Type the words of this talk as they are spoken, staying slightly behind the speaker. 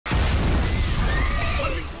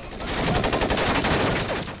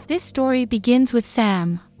This story begins with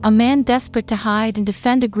Sam, a man desperate to hide and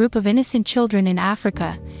defend a group of innocent children in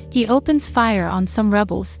Africa. He opens fire on some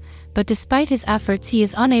rebels, but despite his efforts he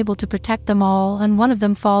is unable to protect them all, and one of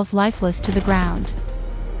them falls lifeless to the ground.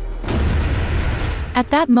 At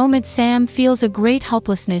that moment Sam feels a great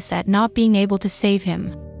helplessness at not being able to save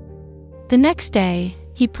him. The next day,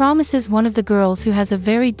 he promises one of the girls who has a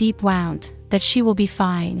very deep wound that she will be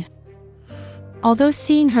fine. Although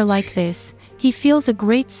seeing her like this, he feels a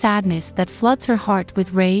great sadness that floods her heart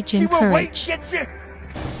with rage and courage.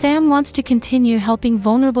 Sam wants to continue helping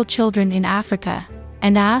vulnerable children in Africa,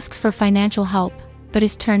 and asks for financial help, but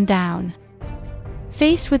is turned down.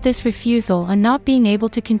 Faced with this refusal and not being able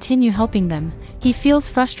to continue helping them, he feels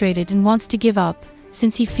frustrated and wants to give up,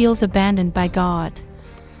 since he feels abandoned by God.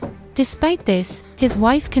 Despite this, his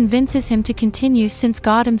wife convinces him to continue since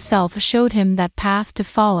God himself showed him that path to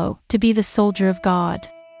follow, to be the soldier of God.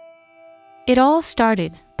 It all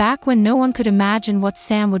started back when no one could imagine what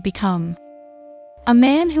Sam would become. A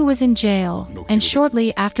man who was in jail, and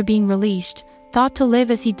shortly after being released, thought to live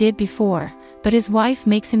as he did before, but his wife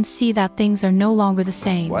makes him see that things are no longer the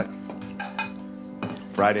same. What?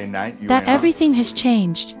 Friday night, that everything has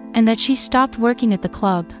changed, and that she stopped working at the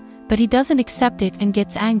club, but he doesn't accept it and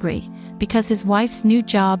gets angry, because his wife's new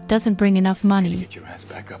job doesn't bring enough money. Get your ass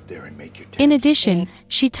back up there and make your In addition,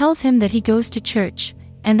 she tells him that he goes to church,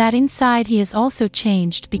 and that inside he has also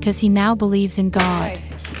changed because he now believes in God.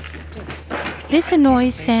 This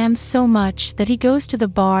annoys Sam so much that he goes to the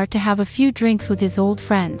bar to have a few drinks with his old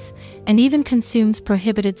friends, and even consumes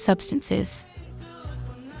prohibited substances.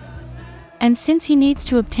 And since he needs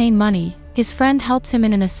to obtain money, his friend helps him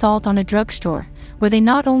in an assault on a drugstore, where they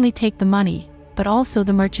not only take the money, but also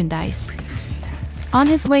the merchandise. On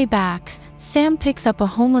his way back, Sam picks up a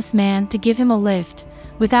homeless man to give him a lift,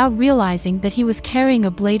 without realizing that he was carrying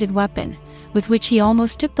a bladed weapon, with which he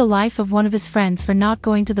almost took the life of one of his friends for not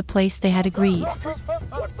going to the place they had agreed.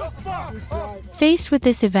 Faced with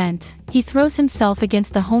this event, he throws himself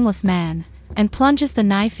against the homeless man, and plunges the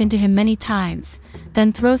knife into him many times,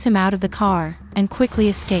 then throws him out of the car, and quickly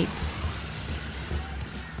escapes.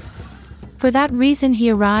 For that reason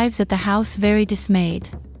he arrives at the house very dismayed.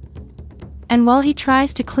 And while he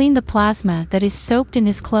tries to clean the plasma that is soaked in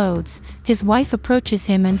his clothes, his wife approaches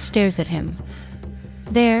him and stares at him.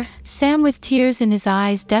 There, Sam with tears in his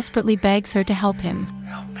eyes desperately begs her to help him.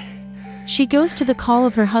 She goes to the call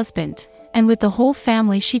of her husband, and with the whole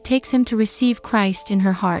family she takes him to receive Christ in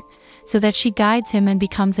her heart, so that she guides him and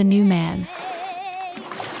becomes a new man.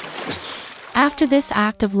 After this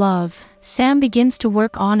act of love, Sam begins to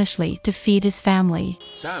work honestly to feed his family.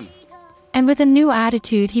 Sam. And with a new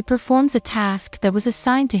attitude he performs a task that was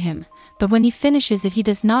assigned to him, but when he finishes it he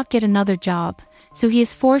does not get another job, so he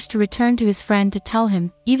is forced to return to his friend to tell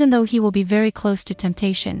him, even though he will be very close to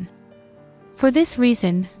temptation. For this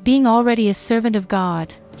reason, being already a servant of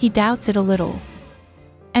God, he doubts it a little.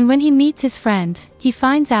 And when he meets his friend, he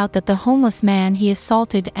finds out that the homeless man he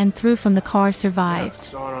assaulted and threw from the car survived.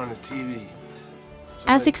 Saw it on the TV.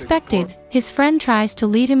 As expected, his friend tries to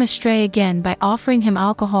lead him astray again by offering him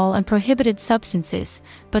alcohol and prohibited substances,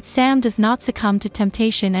 but Sam does not succumb to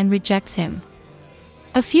temptation and rejects him.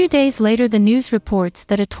 A few days later the news reports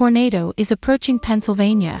that a tornado is approaching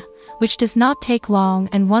Pennsylvania, which does not take long,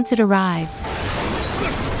 and once it arrives,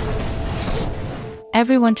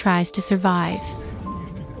 everyone tries to survive.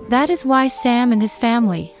 That is why Sam and his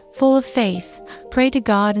family, full of faith, pray to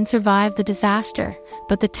God and survive the disaster,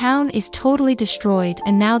 but the town is totally destroyed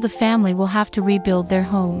and now the family will have to rebuild their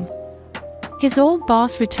home. His old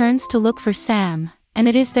boss returns to look for Sam, and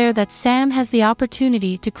it is there that Sam has the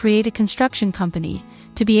opportunity to create a construction company,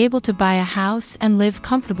 to be able to buy a house and live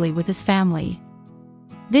comfortably with his family.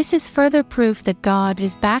 This is further proof that God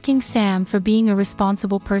is backing Sam for being a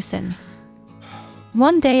responsible person.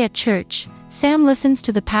 One day at church, Sam listens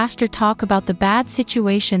to the pastor talk about the bad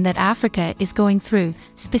situation that Africa is going through,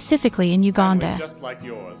 specifically in Uganda.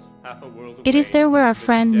 It is there where our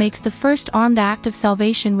friend makes the first armed act of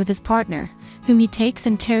salvation with his partner, whom he takes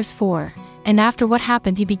and cares for, and after what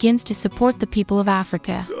happened he begins to support the people of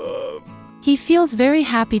Africa. He feels very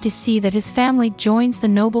happy to see that his family joins the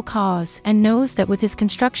noble cause and knows that with his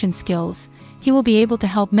construction skills, he will be able to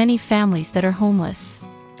help many families that are homeless.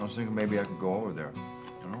 I was thinking maybe I could go over there.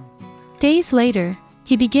 Days later,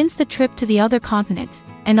 he begins the trip to the other continent,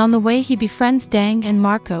 and on the way he befriends Deng and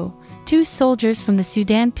Marco, two soldiers from the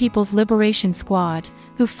Sudan People's Liberation Squad,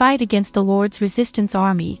 who fight against the Lord's Resistance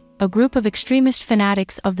Army, a group of extremist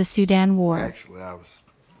fanatics of the Sudan War.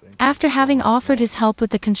 After having offered his help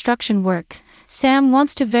with the construction work, Sam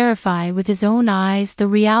wants to verify with his own eyes the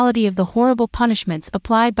reality of the horrible punishments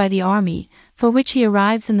applied by the army, for which he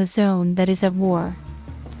arrives in the zone that is at war.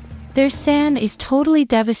 There Sam is totally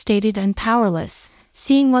devastated and powerless,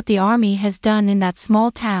 seeing what the army has done in that small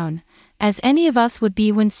town, as any of us would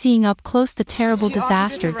be when seeing up close the terrible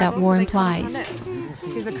disaster that war implies.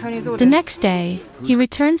 The next day, he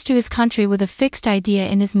returns to his country with a fixed idea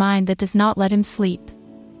in his mind that does not let him sleep.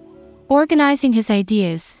 Organizing his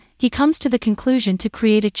ideas, he comes to the conclusion to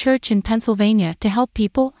create a church in Pennsylvania to help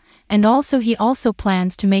people, and he also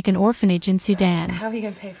plans to make an orphanage in Sudan. How are you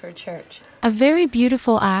going to pay for a church? A very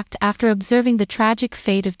beautiful act after observing the tragic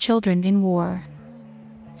fate of children in war.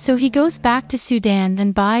 So he goes back to Sudan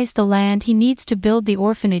and buys the land he needs to build the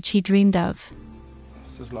orphanage he dreamed of.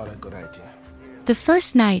 This is not a good idea. The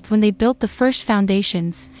first night when they built the first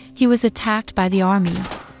foundations, he was attacked by the army.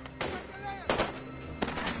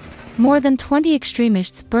 More than 20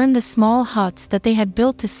 extremists burned the small huts that they had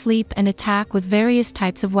built to sleep and attack with various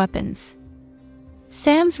types of weapons.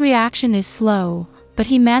 Sam's reaction is slow, but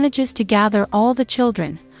he manages to gather all the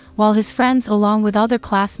children, while his friends along with other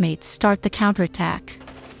classmates start the counterattack.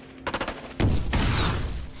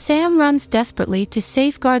 Sam runs desperately to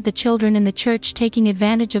safeguard the children in the church, taking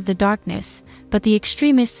advantage of the darkness, but the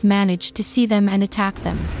extremists manage to see them and attack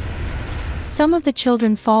them. Some of the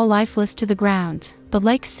children fall lifeless to the ground, but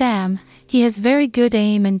like Sam, he has very good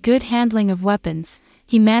aim and good handling of weapons.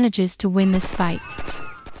 He manages to win this fight.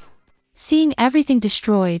 Seeing everything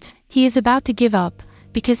destroyed, he is about to give up,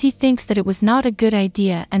 because he thinks that it was not a good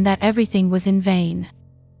idea and that everything was in vain.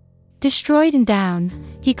 Destroyed and down,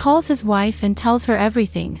 he calls his wife and tells her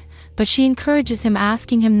everything, but she encourages him,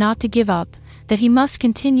 asking him not to give up, that he must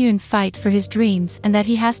continue and fight for his dreams, and that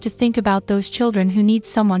he has to think about those children who need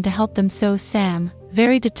someone to help them. So Sam,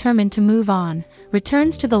 very determined to move on,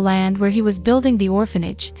 returns to the land where he was building the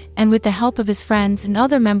orphanage, and with the help of his friends and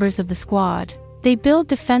other members of the squad, they build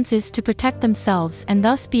defenses to protect themselves and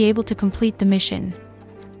thus be able to complete the mission.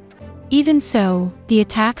 Even so, the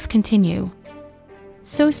attacks continue.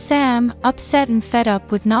 So Sam, upset and fed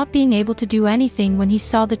up with not being able to do anything when he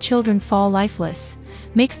saw the children fall lifeless,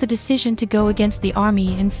 makes the decision to go against the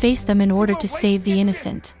army and face them in order to save the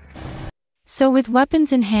innocent. So with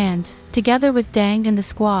weapons in hand, together with Dang and the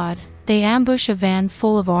squad, they ambush a van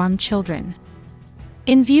full of armed children.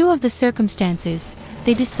 In view of the circumstances,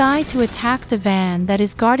 they decide to attack the van that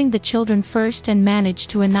is guarding the children first and manage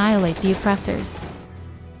to annihilate the oppressors.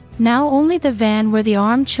 Now only the van where the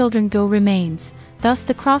armed children go remains, thus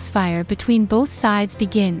the crossfire between both sides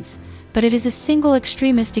begins, but it is a single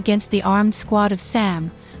extremist against the armed squad of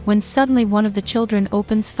Sam, when suddenly one of the children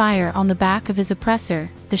opens fire on the back of his oppressor,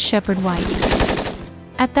 the shepherd wife.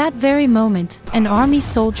 At that very moment, an army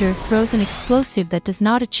soldier throws an explosive that does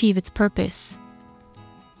not achieve its purpose.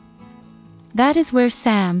 That is where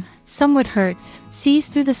Sam, somewhat hurt, sees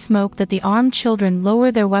through the smoke that the armed children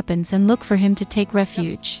lower their weapons and look for him to take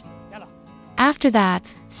refuge. After that,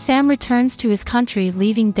 Sam returns to his country,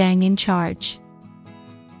 leaving Dang in charge.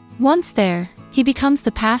 Once there, he becomes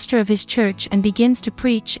the pastor of his church and begins to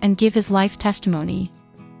preach and give his life testimony.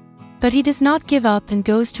 But he does not give up and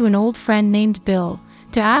goes to an old friend named Bill,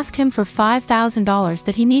 to ask him for $5,000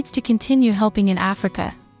 that he needs to continue helping in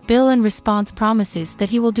Africa. Bill in response promises that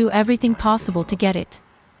he will do everything possible to get it.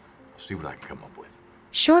 See what I can come up with.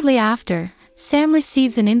 Shortly after, Sam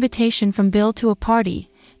receives an invitation from Bill to a party,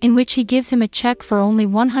 in which he gives him a check for only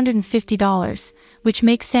 $150, which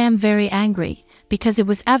makes Sam very angry, because it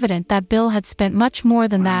was evident that Bill had spent much more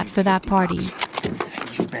than that for that party.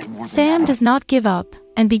 Sam does not give up,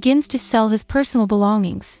 and begins to sell his personal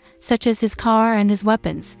belongings, such as his car and his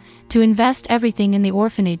weapons, to invest everything in the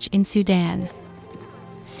orphanage in Sudan.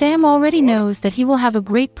 Sam already knows that he will have a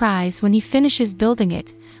great prize when he finishes building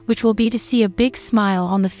it, which will be to see a big smile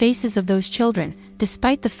on the faces of those children,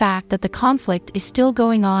 despite the fact that the conflict is still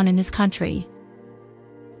going on in his country.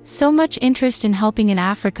 So much interest in helping in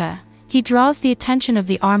Africa, he draws the attention of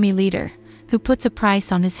the army leader, who puts a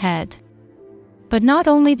price on his head. But not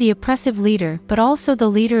only the oppressive leader but also the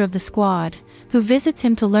leader of the squad, who visits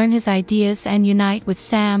him to learn his ideas and unite with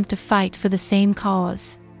Sam to fight for the same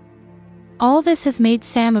cause. All this has made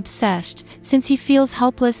Sam obsessed, since he feels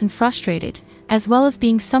helpless and frustrated, as well as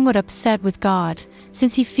being somewhat upset with God,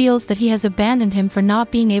 since he feels that he has abandoned him for not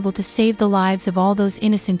being able to save the lives of all those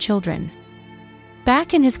innocent children.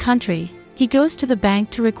 Back in his country, he goes to the bank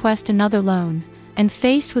to request another loan, and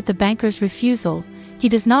faced with the banker's refusal, he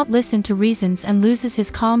does not listen to reasons and loses his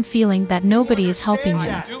calm, feeling that nobody is helping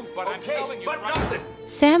him.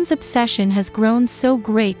 Sam's obsession has grown so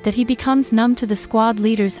great that he becomes numb to the squad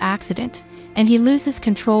leader's accident, and he loses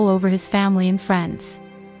control over his family and friends.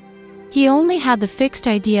 He only had the fixed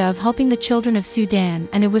idea of helping the children of Sudan,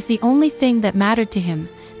 and it was the only thing that mattered to him,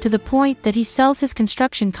 to the point that he sells his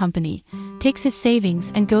construction company, takes his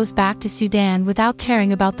savings and goes back to Sudan without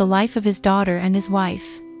caring about the life of his daughter and his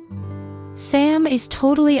wife. Sam is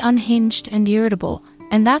totally unhinged and irritable,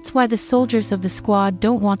 and that's why the soldiers of the squad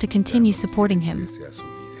don't want to continue supporting him.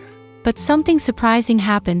 But something surprising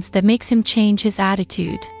happens that makes him change his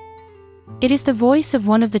attitude. It is the voice of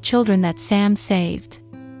one of the children that Sam saved.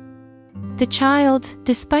 The child,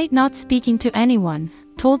 despite not speaking to anyone,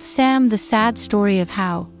 told Sam the sad story of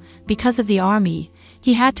how, because of the army,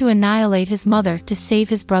 he had to annihilate his mother to save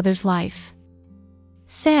his brother's life.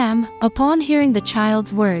 Sam, upon hearing the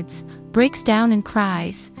child's words, breaks down and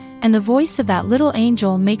cries, and the voice of that little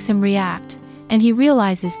angel makes him react, and he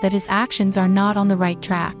realizes that his actions are not on the right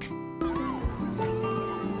track.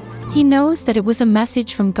 He knows that it was a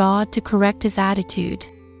message from God to correct his attitude.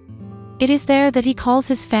 It is there that he calls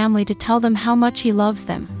his family to tell them how much he loves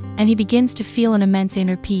them, and he begins to feel an immense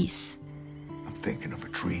inner peace. I'm thinking of a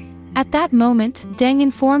tree. At that moment, Deng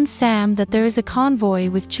informs Sam that there is a convoy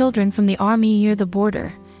with children from the army near the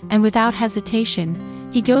border, and without hesitation,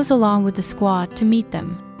 he goes along with the squad to meet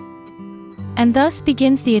them. And thus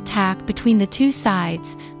begins the attack between the two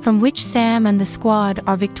sides, from which Sam and the squad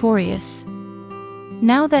are victorious.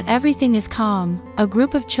 Now that everything is calm, a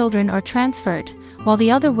group of children are transferred, while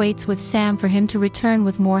the other waits with Sam for him to return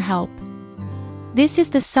with more help. This is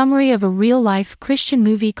the summary of a real-life Christian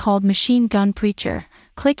movie called Machine Gun Preacher.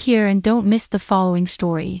 Click here and don't miss the following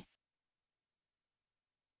story.